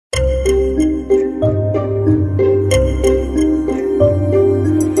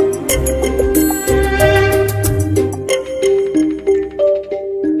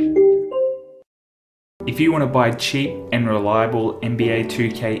you want to buy cheap and reliable NBA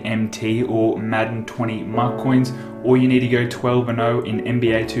 2K MT or Madden 20 Mark coins, or you need to go 12-0 in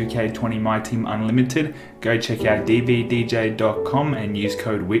NBA 2K20 MyTeam Unlimited, go check out dvdj.com and use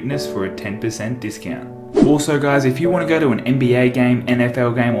code WITNESS for a 10% discount. Also guys, if you want to go to an NBA game,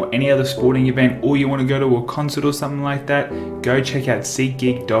 NFL game, or any other sporting event, or you want to go to a concert or something like that, go check out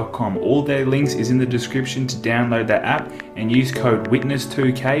SeatGeek.com. All their links is in the description to download that app and use code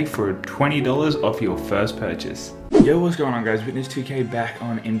WITNESS2K for $20 off your first purchase. Yo, what's going on guys? Witness2K back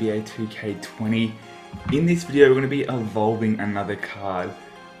on NBA 2K20. In this video, we're going to be evolving another card,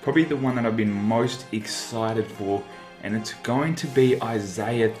 probably the one that I've been most excited for, and it's going to be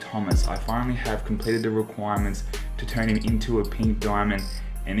Isaiah Thomas. I finally have completed the requirements to turn him into a pink diamond,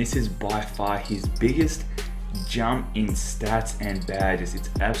 and this is by far his biggest jump in stats and badges. It's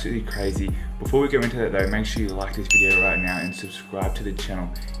absolutely crazy. Before we go into that though, make sure you like this video right now and subscribe to the channel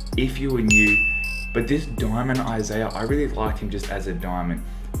if you are new. But this diamond Isaiah, I really like him just as a diamond,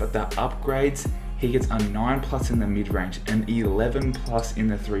 but the upgrades, he gets a 9+ in the mid-range, an 11+ in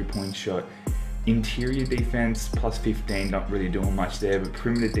the 3-point shot. Interior defense plus 15, not really doing much there, but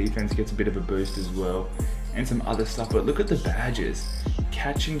perimeter defense gets a bit of a boost as well, and some other stuff. But look at the badges: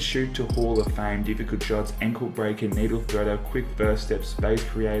 catch and shoot to Hall of Fame, difficult shots, ankle breaker, needle threader, quick first step, space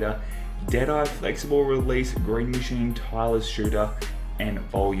creator, Deadeye, flexible release, green machine, tireless shooter, and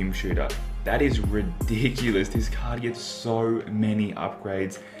volume shooter. That is ridiculous. This card gets so many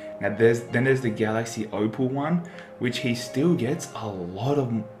upgrades. Now there's the Galaxy Opal one, which he still gets a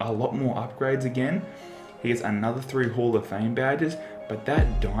lot more upgrades again. He gets another 3 Hall of Fame badges, but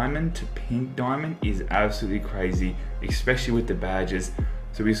that diamond to pink diamond is absolutely crazy, especially with the badges.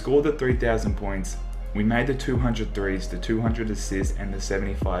 So we scored the 3,000 points, we made the 200 threes, the 200 assists, and the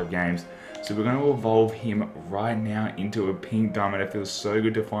 75 games. So we're going to evolve him right now into a pink diamond. It feels so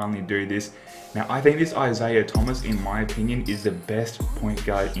good to finally do this. Now I think this Isaiah Thomas, in my opinion, is the best point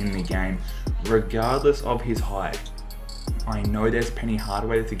guard in the game, regardless of his height. I know there's Penny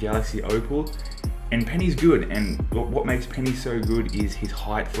Hardaway with the Galaxy Opal, and Penny's good, and what makes Penny so good is his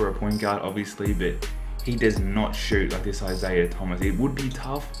height for a point guard, obviously, but he does not shoot like this Isaiah Thomas. It would be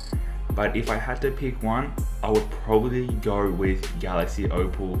tough, but if I had to pick one, I would probably go with Galaxy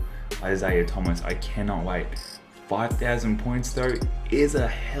Opal Isaiah Thomas. I cannot wait. 5,000 points though is a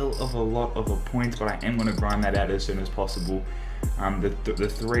hell of a lot of points, but I am going to grind that out as soon as possible. The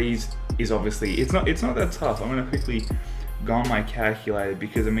threes is obviously, it's not that tough. I'm going to quickly go on my calculator,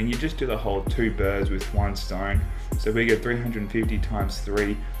 because I mean, you just do the whole 2 birds with 1 stone. So we get 350 times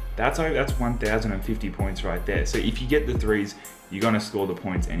 3. That's 1,050 points right there. So if you get the threes, you're going to score the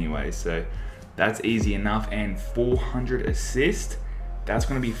points anyway. So that's easy enough. And 400 assists, that's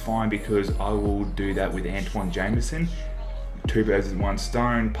going to be fine, because I will do that with Antoine Jameson. 2 birds with 1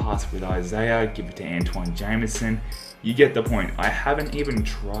 stone, pass with Isaiah, give it to Antoine Jameson. You get the point. I haven't even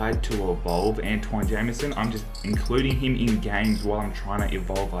tried to evolve Antoine Jameson. I'm just including him in games while I'm trying to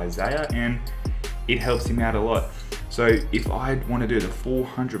evolve Isaiah, and it helps him out a lot. So if I want to do the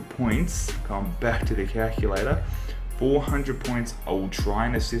 400 points, going back to the calculator, 400 points, I will try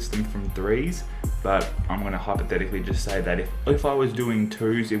and assist them from threes, but I'm going to hypothetically just say that if I was doing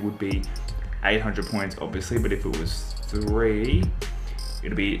 2s, it would be 800 points, obviously, but if it was 3,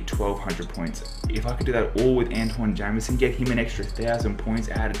 it'd be 1,200 points. If I could do that all with Antoine Jameson, get him an extra 1,000 points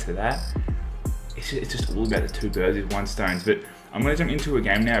added to that, it's just all about the 2 birds with 1 stone. But I'm going to jump into a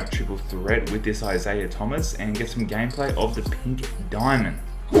game now of Triple Threat with this Isaiah Thomas and get some gameplay of the pink diamond.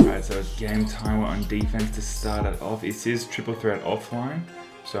 Alright, so it's game time. We're on defense to start it off. It says Triple Threat offline,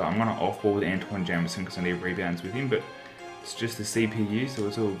 so I'm going to off-ball with Antoine Jameson because I need rebounds with him, but it's just the CPU, so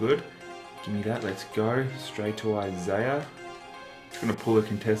it's all good. Give me that, let's go. Straight to Isaiah. Just going to pull a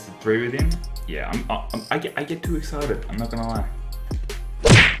contested 3 with him. Yeah, I get too excited, I'm not going to lie.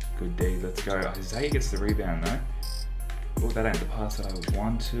 Good D, let's go. Isaiah gets the rebound though. Oh, that ain't the pass that I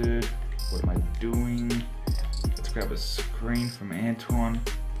wanted. What am I doing? Let's grab a screen from Antoine.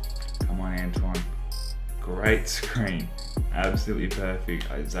 Come on, Antoine. Great screen. Absolutely perfect.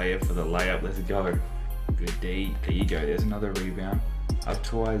 Isaiah for the layup. Let's go. Good D. There you go. There's another rebound. Up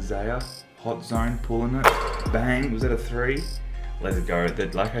to Isaiah. Hot zone. Pulling it. Bang. Was that a 3? Let's go.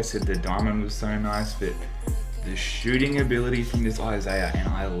 Like I said, the diamond was so nice, but the shooting ability from this Isaiah, and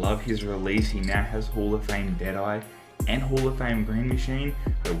I love his release. He now has Hall of Fame Deadeye and Hall of Fame Green Machine.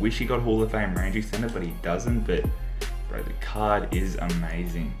 I wish he got Hall of Fame Range Extender, but he doesn't. But bro, the card is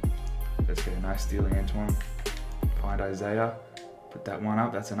amazing. Let's get a nice steal, Antoine. Find Isaiah. Put that one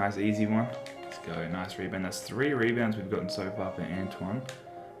up. That's a nice easy one. Let's go. Nice rebound. That's 3 rebounds we've gotten so far for Antoine.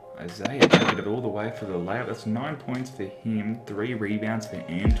 Isaiah took it all the way for the layup. That's 9 points for him. 3 rebounds for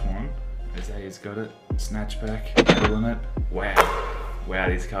Antoine. Isaiah's got it. Snatchback, pulling it. Wow. Wow,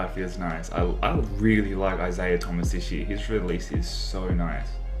 this card feels nice. I really like Isaiah Thomas this year. His release is so nice.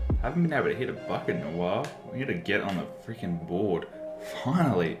 I haven't been able to hit a bucket in a while. We need to get on the freaking board.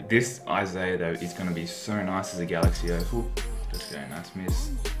 Finally. This Isaiah though is going to be so nice as a Galaxy Opal. Just go, nice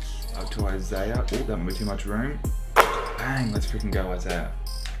miss. Up to Isaiah. Oh, that might be too much room. Bang, let's freaking go Isaiah.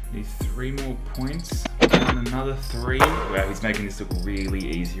 Need 3 more points. And another 3. Wow, he's making this look really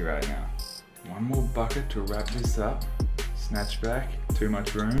easy right now. 1 more bucket to wrap this up. Snatchback, too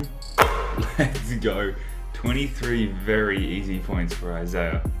much room. Let's go. 23 very easy points for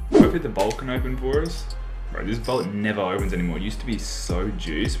Isaiah. Hopefully the bolt can open for us. Bro, this bolt never opens anymore. It used to be so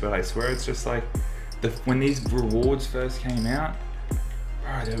juiced, but I swear it's just like, when these rewards first came out,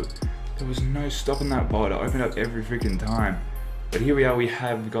 bro, there was no stopping that bolt. It opened up every freaking time. But here we are, we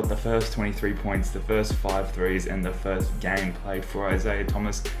have got the first 23 points, the first 5 threes, and the first game played for Isaiah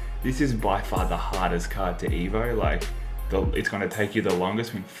Thomas. This is by far the hardest card to Evo. Like, it's going to take you the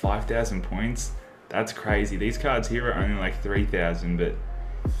longest. I mean, 5,000 points, that's crazy. These cards here are only like 3,000, but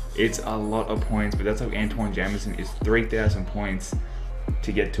it's a lot of points. But that's like Antoine Jameson is 3,000 points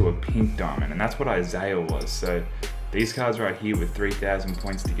to get to a pink diamond, and that's what Isaiah was. So these cards right here with 3,000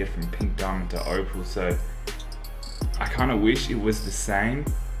 points to get from pink diamond to opal. So I kind of wish it was the same,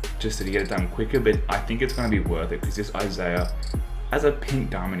 just to get it done quicker, but I think it's going to be worth it because this Isaiah, as a pink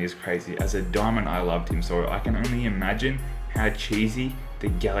diamond, is crazy. As a diamond, I loved him, so I can only imagine how cheesy the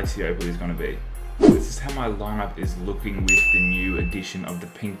Galaxy Opal is going to be. This is how my lineup is looking with the new addition of the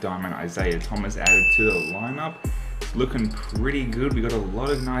pink diamond Isaiah Thomas added to the lineup. It's looking pretty good. We got a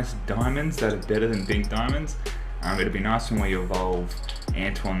lot of nice diamonds that are better than pink diamonds. It'll be nice when we evolve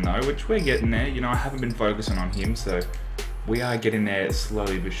Antoine though, which we're getting there. You know, I haven't been focusing on him, so we are getting there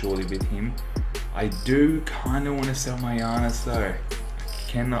slowly but surely with him. I do kind of want to sell my Giannis though.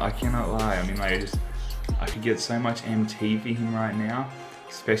 I cannot lie. I mean, like, I could get so much MT for him right now,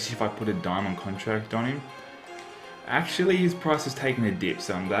 especially if I put a diamond contract on him. Actually, his price has taken a dip,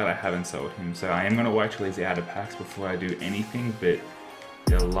 so I'm glad I haven't sold him. So I am going to wait till he's out of packs before I do anything, but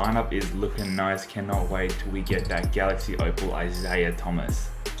the lineup is looking nice. Cannot wait till we get that Galaxy Opal Isaiah Thomas.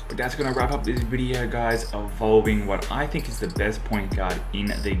 But that's going to wrap up this video, guys, evolving what I think is the best point guard in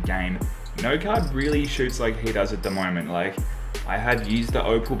the game. No card really shoots like he does at the moment. Like, I have used the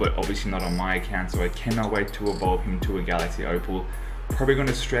Opal, but obviously not on my account, so I cannot wait to evolve him to a Galaxy Opal. Probably going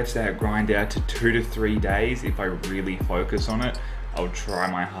to stretch that grind out to 2 to 3 days if I really focus on it. I'll try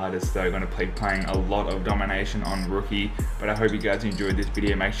my hardest though. Going to be playing a lot of domination on rookie, but I hope you guys enjoyed this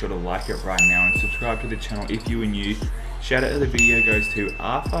video. Make sure to like it right now and subscribe to the channel if you are new. Shout out to the video goes to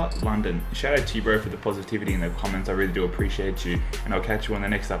Arthur London. Shout out to you, bro, for the positivity in the comments. I really do appreciate you, and I'll catch you on the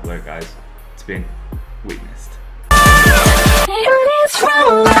next upload, guys. It's been witnessed.